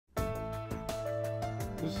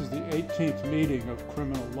This is the 18th meeting of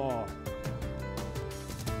criminal law.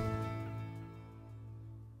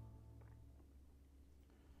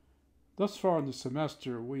 Thus far in the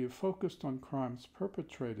semester, we have focused on crimes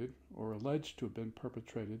perpetrated or alleged to have been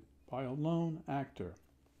perpetrated by a lone actor.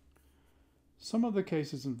 Some of the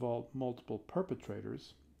cases involved multiple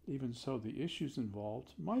perpetrators. Even so, the issues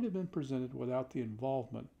involved might have been presented without the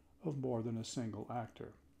involvement of more than a single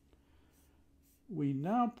actor. We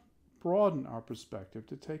now broaden our perspective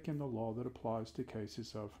to take in the law that applies to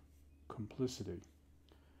cases of complicity.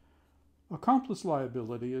 Accomplice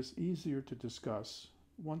liability is easier to discuss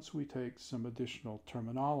once we take some additional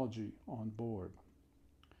terminology on board.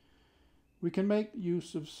 We can make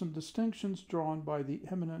use of some distinctions drawn by the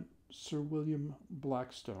eminent Sir William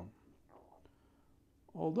Blackstone.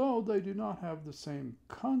 Although they do not have the same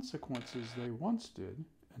consequences they once did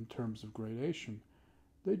in terms of gradation,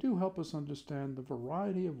 they do help us understand the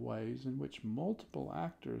variety of ways in which multiple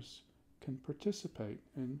actors can participate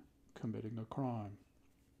in committing a crime.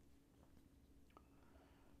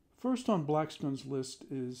 First on Blackstone's list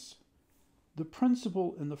is the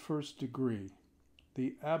principal in the first degree,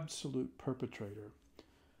 the absolute perpetrator,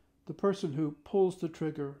 the person who pulls the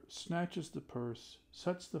trigger, snatches the purse,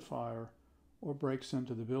 sets the fire, or breaks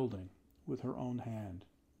into the building with her own hand.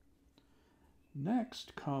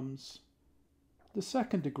 Next comes the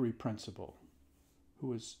second degree principal,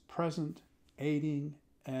 who is present, aiding,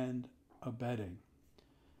 and abetting.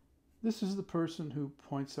 This is the person who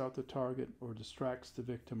points out the target or distracts the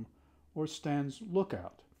victim or stands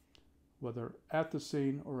lookout, whether at the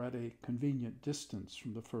scene or at a convenient distance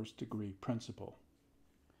from the first degree principal.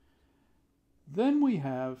 Then we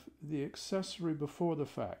have the accessory before the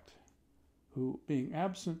fact, who, being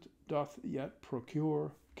absent, doth yet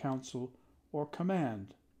procure, counsel, or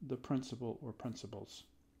command the principal or principals.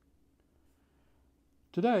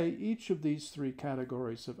 Today, each of these three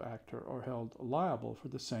categories of actor are held liable for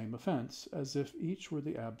the same offense, as if each were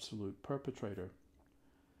the absolute perpetrator.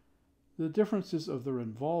 The differences of their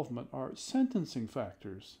involvement are sentencing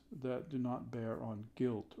factors that do not bear on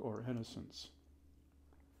guilt or innocence.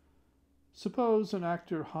 Suppose an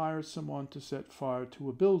actor hires someone to set fire to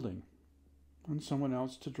a building and someone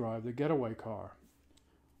else to drive the getaway car.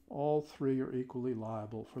 All three are equally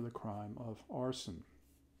liable for the crime of arson.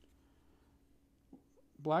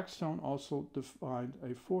 Blackstone also defined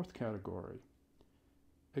a fourth category,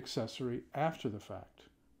 accessory after the fact,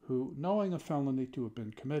 who, knowing a felony to have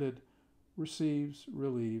been committed, receives,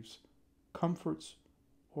 relieves, comforts,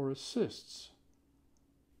 or assists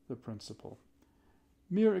the principal.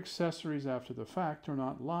 Mere accessories after the fact are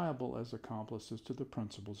not liable as accomplices to the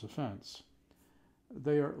principal's offense.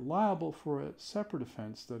 They are liable for a separate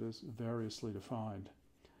offense that is variously defined.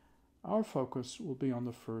 Our focus will be on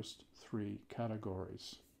the first three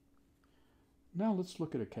categories. Now let's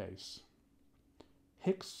look at a case.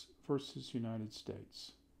 Hicks versus United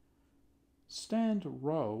States. Stand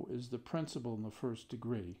Rowe is the principal in the first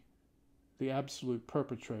degree, the absolute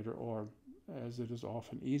perpetrator, or, as it is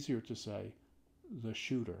often easier to say, the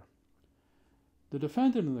shooter. The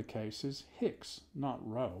defendant in the case is Hicks, not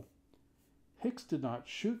Rowe. Hicks did not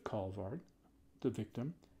shoot Colvard, the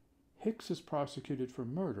victim. Hicks is prosecuted for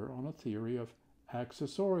murder on a theory of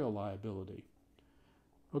accessorial liability.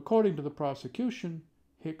 According to the prosecution,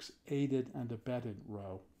 Hicks aided and abetted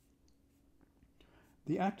Rowe.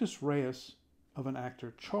 The actus reus of an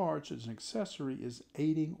actor charged as an accessory is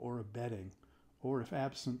aiding or abetting, or if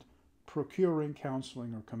absent, procuring,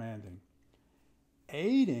 counseling, or commanding.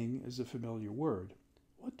 Aiding is a familiar word.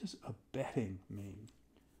 What does abetting mean?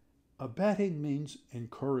 Abetting means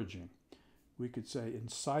encouraging. We could say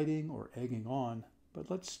inciting or egging on, but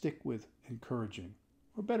let's stick with encouraging,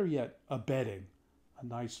 or better yet, abetting, a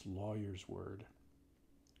nice lawyer's word.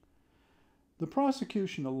 The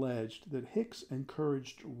prosecution alleged that Hicks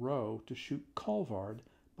encouraged Rowe to shoot Colvard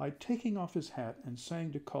by taking off his hat and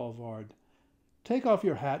saying to Colvard, "Take off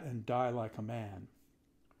your hat and die like a man."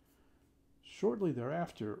 Shortly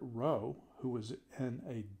thereafter, Rowe, who was in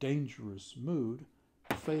a dangerous mood,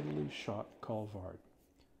 fatally shot Colvard.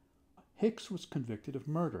 Hicks was convicted of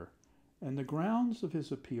murder, and the grounds of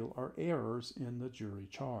his appeal are errors in the jury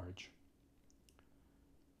charge.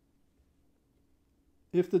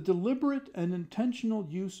 If the deliberate and intentional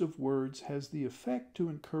use of words has the effect to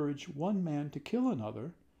encourage one man to kill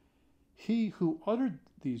another, he who uttered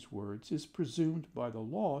these words is presumed by the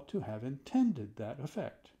law to have intended that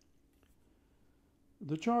effect.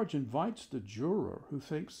 The charge invites the juror who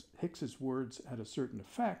thinks Hicks's words had a certain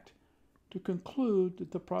effect to conclude that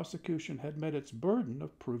the prosecution had met its burden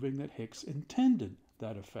of proving that Hicks intended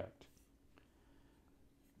that effect.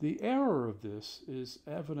 The error of this is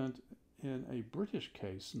evident in a British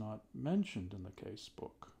case not mentioned in the case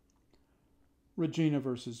book. Regina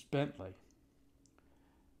versus Bentley.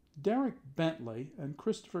 Derek Bentley and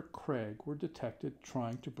Christopher Craig were detected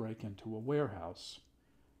trying to break into a warehouse.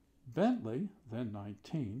 Bentley, then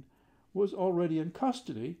 19, was already in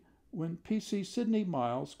custody when PC Sidney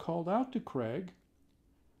Miles called out to Craig,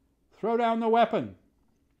 "Throw down the weapon."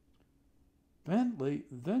 Bentley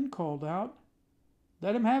then called out,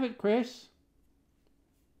 "Let him have it, Chris."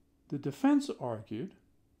 The defense argued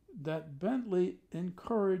that Bentley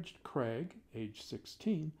encouraged Craig, age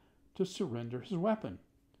 16, to surrender his weapon.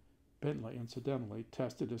 Bentley, incidentally,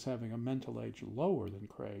 tested as having a mental age lower than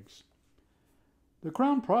Craig's. The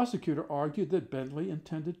Crown prosecutor argued that Bentley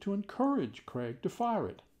intended to encourage Craig to fire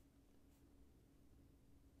it.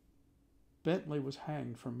 Bentley was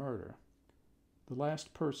hanged for murder, the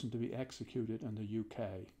last person to be executed in the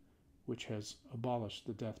UK, which has abolished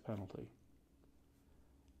the death penalty.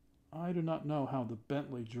 I do not know how the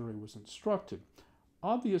Bentley jury was instructed.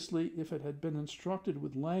 Obviously, if it had been instructed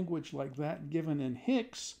with language like that given in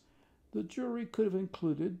Hicks, the jury could have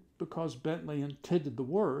included, because Bentley intended the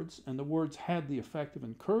words, and the words had the effect of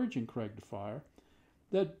encouraging Craig to fire,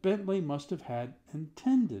 that Bentley must have had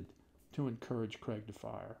intended to encourage Craig to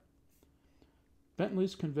fire.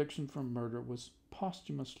 Bentley's conviction for murder was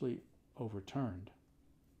posthumously overturned.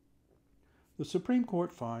 The Supreme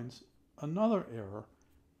Court finds another error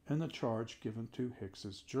in the charge given to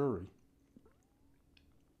Hicks's jury.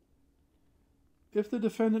 If the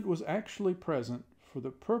defendant was actually present for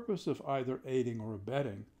the purpose of either aiding or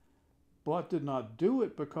abetting, but did not do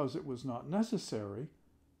it because it was not necessary,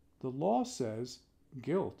 the law says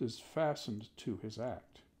guilt is fastened to his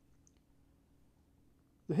act.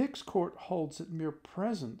 The Hicks court holds that mere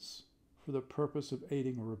presence for the purpose of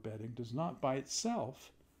aiding or abetting does not by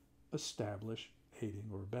itself establish aiding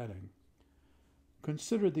or abetting.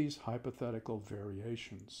 Consider these hypothetical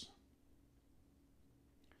variations.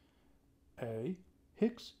 A.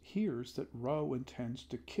 Hicks hears that Rowe intends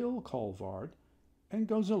to kill Colvard and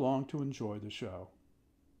goes along to enjoy the show.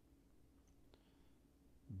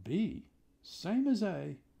 B. Same as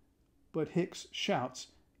A, but Hicks shouts,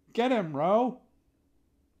 "Get him, Rowe!"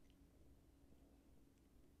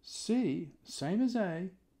 C. Same as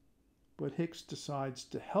A, but Hicks decides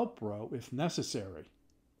to help Rowe if necessary.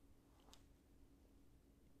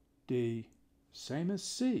 D. Same as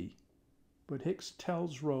C, but Hicks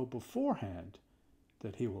tells Rowe beforehand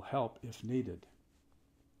that he will help if needed.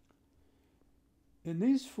 In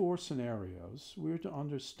these four scenarios, we are to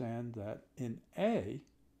understand that in A,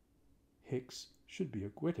 Hicks should be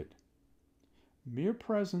acquitted. Mere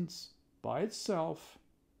presence by itself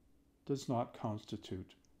does not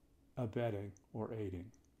constitute abetting or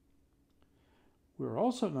aiding. We are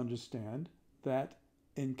also to understand that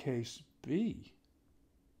in case B,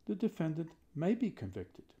 the defendant may be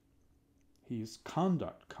convicted. His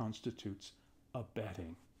conduct constitutes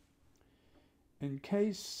abetting. In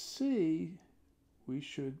case C, we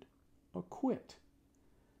should acquit.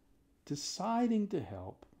 Deciding to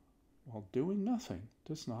help while doing nothing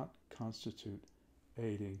does not constitute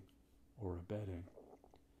aiding or abetting.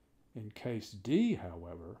 In case D,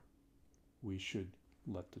 however, we should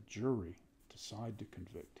let the jury decide to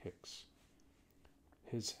convict Hicks.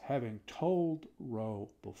 His having told Rowe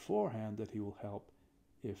beforehand that he will help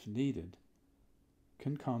if needed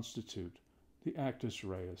can constitute the actus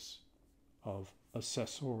reus of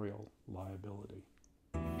accessorial liability.